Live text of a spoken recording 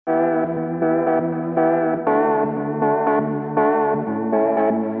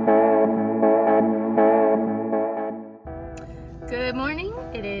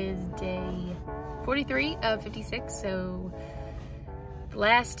43 of 56, so the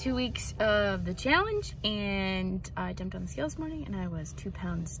last 2 weeks of the challenge, and I jumped on the scale this morning and I was 2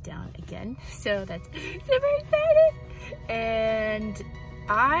 pounds down again, so that's super exciting. And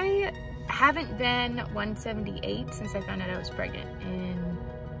I haven't been 178 since I found out I was pregnant in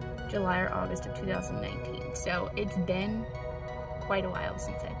July or August of 2019, so it's been quite a while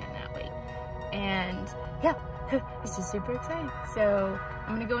since I've been that weight, and yeah, it's just super exciting. So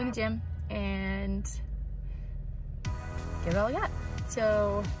I'm gonna go in the gym and give it all I got.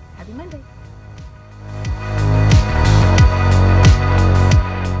 So happy Monday.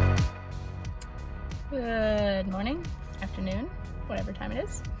 Good morning, afternoon, whatever time it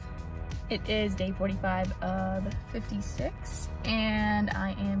is. It is day 45 of 56 and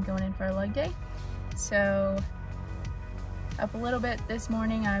I am going in for a leg day. So up a little bit this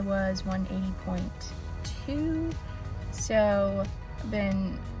morning. I was 180.2, so I've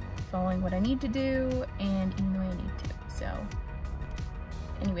been following what I need to do and eating the way I need to. So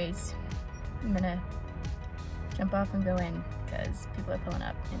anyways, I'm gonna jump off and go in because people are pulling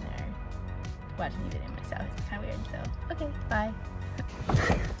up and they're watching me video myself. It's kind of weird, so okay, bye.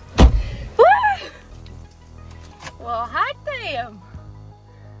 Well, hot damn.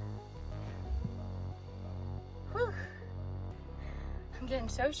 Whew. I'm getting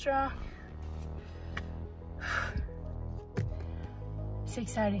so strong. It's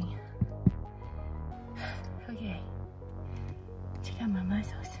exciting. Okay, check out my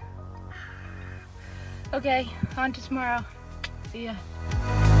muscles. Okay, on to tomorrow. See ya.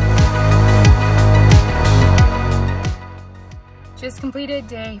 Just completed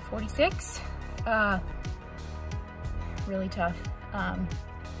day 46. Really tough.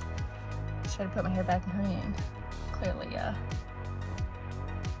 Should have put my hair back in honey, and clearly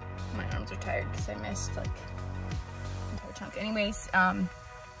my arms are tired because I missed like an entire chunk. Anyways,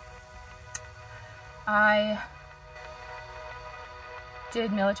 I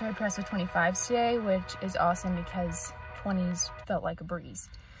did military press with 25s today, which is awesome because 20s felt like a breeze,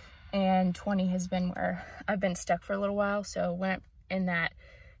 and 20 has been where I've been stuck for a little while. So went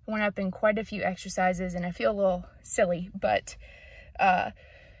up in quite a few exercises, and I feel a little silly, but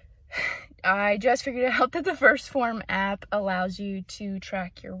I just figured out that the First Form app allows you to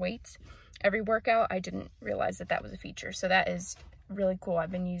track your weights every workout. I didn't realize that that was a feature, so that is really cool.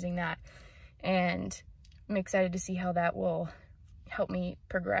 I've been using that, and I'm excited to see how that will help me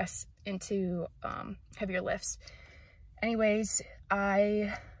progress into heavier lifts. Anyways,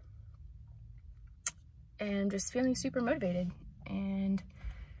 I am just feeling super motivated, and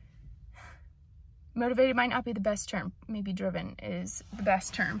motivated might not be the best term. Maybe driven is the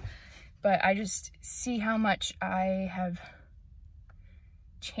best term, but I just see how much I have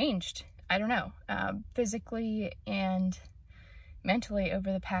changed. I don't know, physically and mentally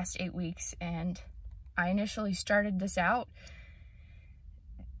over the past 8 weeks. And I initially started this out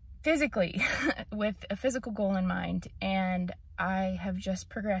physically with a physical goal in mind, and I have just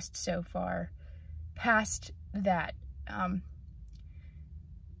progressed so far past that.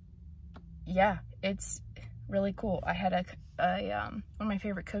 Yeah, it's really cool. I had one of my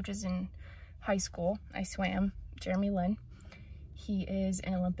favorite coaches in high school. I swam, Jeremy Lynn. He is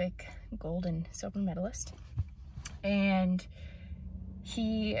an Olympic gold and silver medalist, and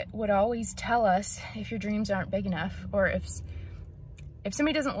he would always tell us, if your dreams aren't big enough, or if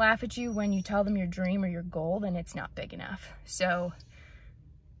somebody doesn't laugh at you when you tell them your dream or your goal, then it's not big enough. So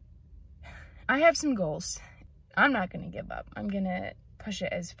I have some goals. I'm not gonna give up. I'm gonna push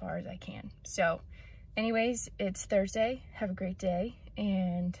it as far as I can. So anyways, it's Thursday. Have a great day,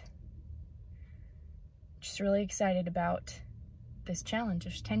 and just really excited about this challenge.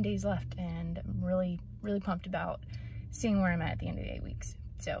 There's 10 days left, and I'm really, really pumped about seeing where I'm at the end of the 8 weeks.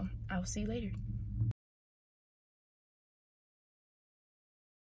 So I will see you later.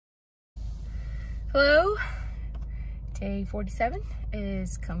 Hello, day 47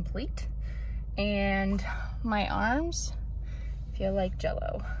 is complete, and my arms feel like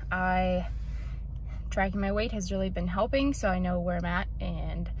jello. Tracking my weight has really been helping, so I know where I'm at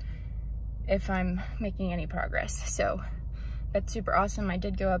and if I'm making any progress. So that's super awesome. I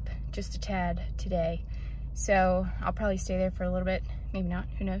did go up just a tad today, so I'll probably stay there for a little bit, maybe not,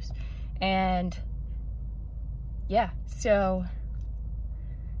 who knows. And yeah, so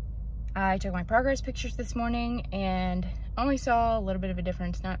I took my progress pictures this morning and only saw a little bit of a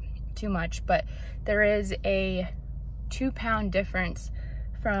difference, not too much, but there is a 2-pound difference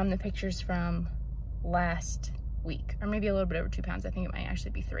from the pictures from last week, or maybe a little bit over 2 pounds. I think it might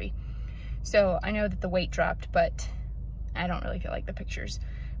actually be 3. So I know that the weight dropped, but I don't really feel like the pictures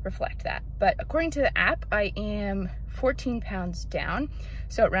reflect that. But according to the app, I am 14 pounds down.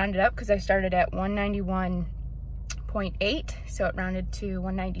 So it rounded up because I started at 191.8. So it rounded to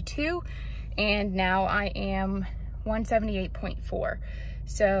 192. And now I am 178.4.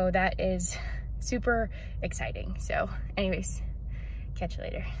 So that is super exciting. So anyways, catch you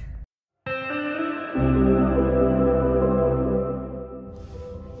later.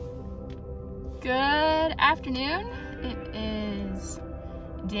 Good afternoon. It is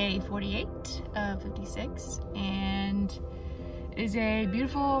day 48 of 56 and it is a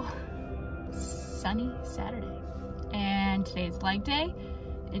beautiful sunny Saturday, and today is leg day.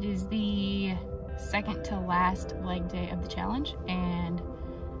 It is the second to last leg day of the challenge and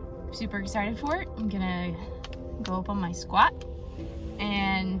I'm super excited for it. I'm gonna go up on my squat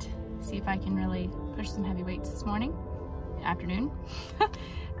and see if I can really push some heavy weights this afternoon.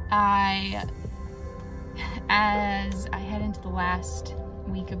 As I head into the last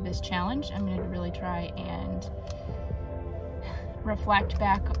week of this challenge, I'm going to really try and reflect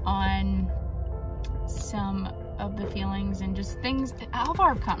back on some of the feelings and just things, how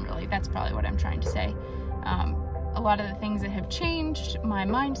far I've come, really. That's probably what I'm trying to say. A lot of the things that have changed, my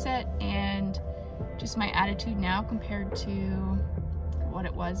mindset and just my attitude now compared to what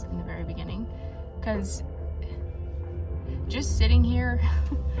it was in the very beginning. Because just sitting here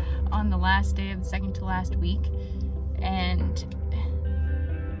on the last day of the second to last week, and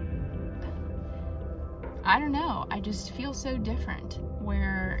I don't know, I just feel so different.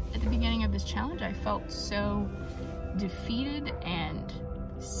 Where at the beginning of this challenge I felt so defeated and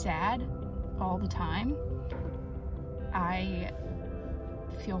sad all the time, I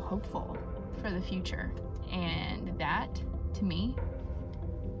feel hopeful for the future, and that to me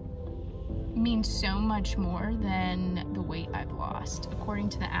means so much more than the weight I've lost. According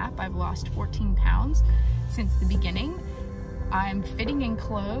to the app, I've lost 14 pounds since the beginning. I'm fitting in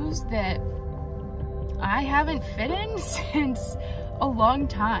clothes that I haven't fit in since a long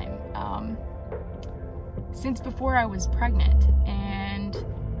time, since before I was pregnant, and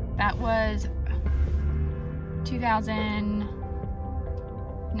that was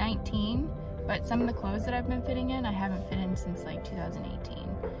 2019, but some of the clothes that I've been fitting in, I haven't fit in since like 2018.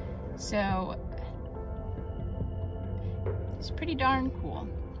 So it's pretty darn cool,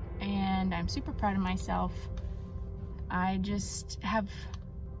 and I'm super proud of myself. I just have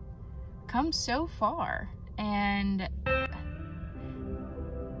come so far, and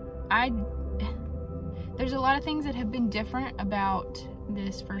there's a lot of things that have been different about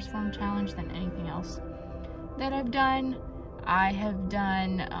this First Form challenge than anything else that I've done. I have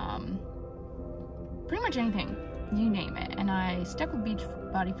done pretty much anything, you name it, and I stuck with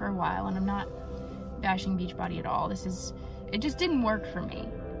Beachbody for a while, and I'm not bashing Beachbody at all. It just didn't work for me,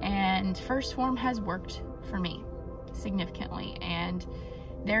 and First Form has worked for me significantly. And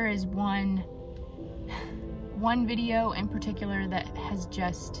there is one video in particular that has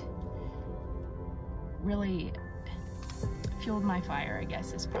just really fueled my fire, I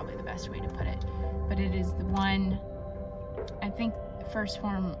guess is probably the best way to put it. But it is the one, I think First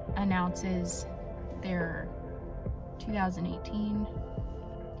Form announces their 2018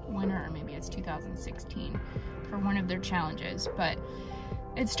 winner, or maybe it's 2016, for one of their challenges. But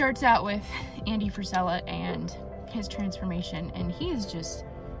it starts out with Andy Frisella and his transformation, and he is just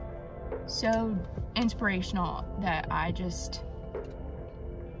so inspirational that I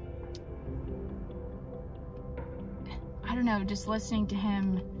don't know, just listening to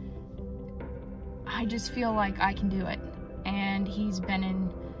him, I just feel like I can do it. And he's been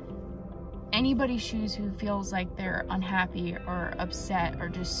in anybody's shoes who feels like they're unhappy or upset or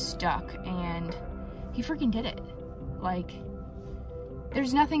just stuck, and he freaking did it. Like,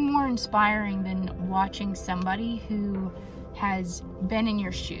 there's nothing more inspiring than watching somebody who has been in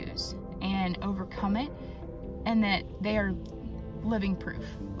your shoes and overcome it, and that they are living proof.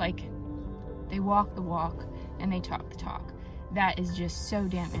 Like, they walk the walk and they talk the talk. That is just so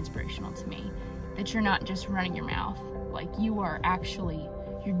damn inspirational to me, that you're not just running your mouth. Like, you are actually,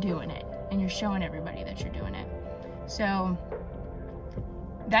 you're doing it, and you're showing everybody that you're doing it. So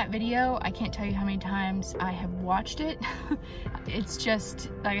that video, I can't tell you how many times I have watched it. It's just,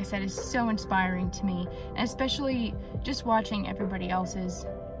 like I said, it's so inspiring to me, and especially just watching everybody else's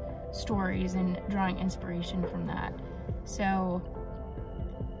stories and drawing inspiration from that. So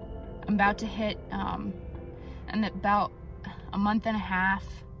I'm about to hit, in about a month and a half,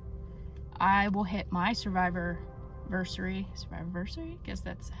 I will hit my Survivorversary, I guess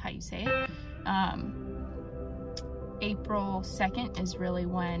that's how you say it. April 2nd is really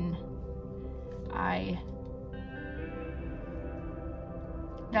when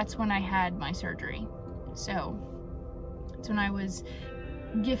that's when I had my surgery. So it's when I was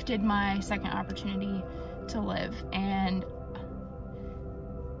gifted my second opportunity to live. And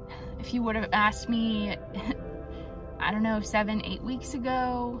if you would have asked me, I don't know, 7-8 weeks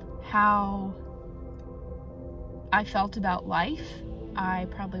ago, how I felt about life, I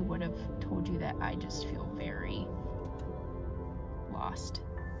probably would have told you that I just feel very lost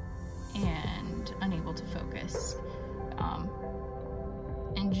and unable to focus.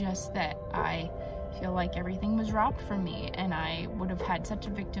 And just that I feel like everything was robbed from me, and I would have had such a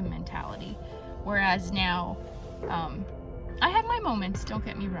victim mentality. Whereas now, I have my moments, don't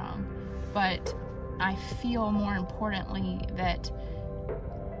get me wrong, but I feel more importantly that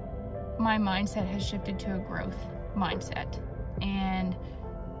my mindset has shifted to a growth mindset, and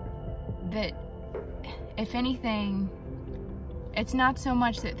that if anything, it's not so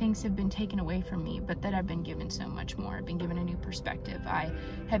much that things have been taken away from me, but that I've been given so much more. I've been given a new perspective. I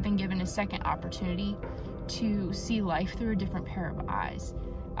have been given a second opportunity to see life through a different pair of eyes.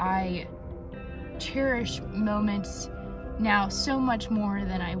 I cherish moments now so much more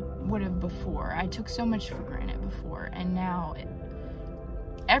than I would have before. I took so much for granted before, and now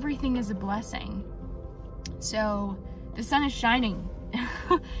everything is a blessing. So the sun is shining.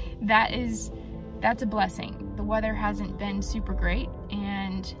 That's a blessing. The weather hasn't been super great,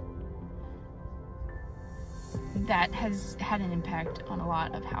 and that has had an impact on a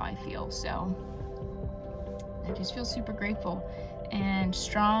lot of how I feel. So I just feel super grateful and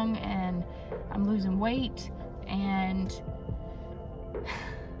strong, and I'm losing weight, and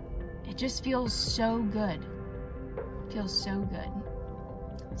it just feels so good. It feels so good.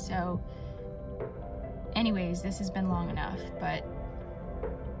 So anyways, this has been long enough, but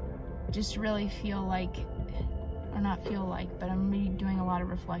just really feel like, or not feel like, but I'm going to be doing a lot of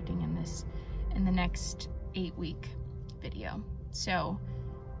reflecting in the next 8-week video. So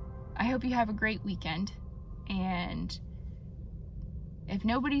I hope you have a great weekend, and if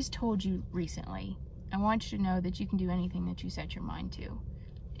nobody's told you recently, I want you to know that you can do anything that you set your mind to.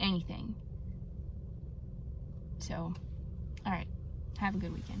 Anything. So, alright, have a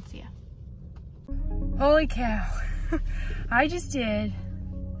good weekend. See ya. Holy cow. I just did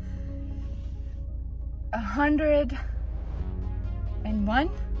 101,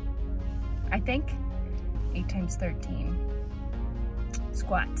 I think, 8 times 13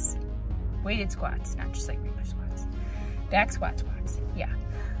 squats, weighted squats, not just like regular squats, back squats, yeah,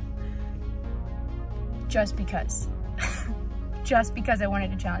 just because I wanted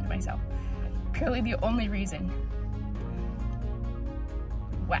to challenge myself, purely the only reason.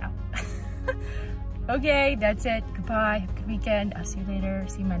 Wow. Okay, that's it. Goodbye. Have a good weekend. I'll see you later.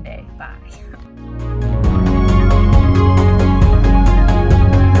 See you Monday. Bye.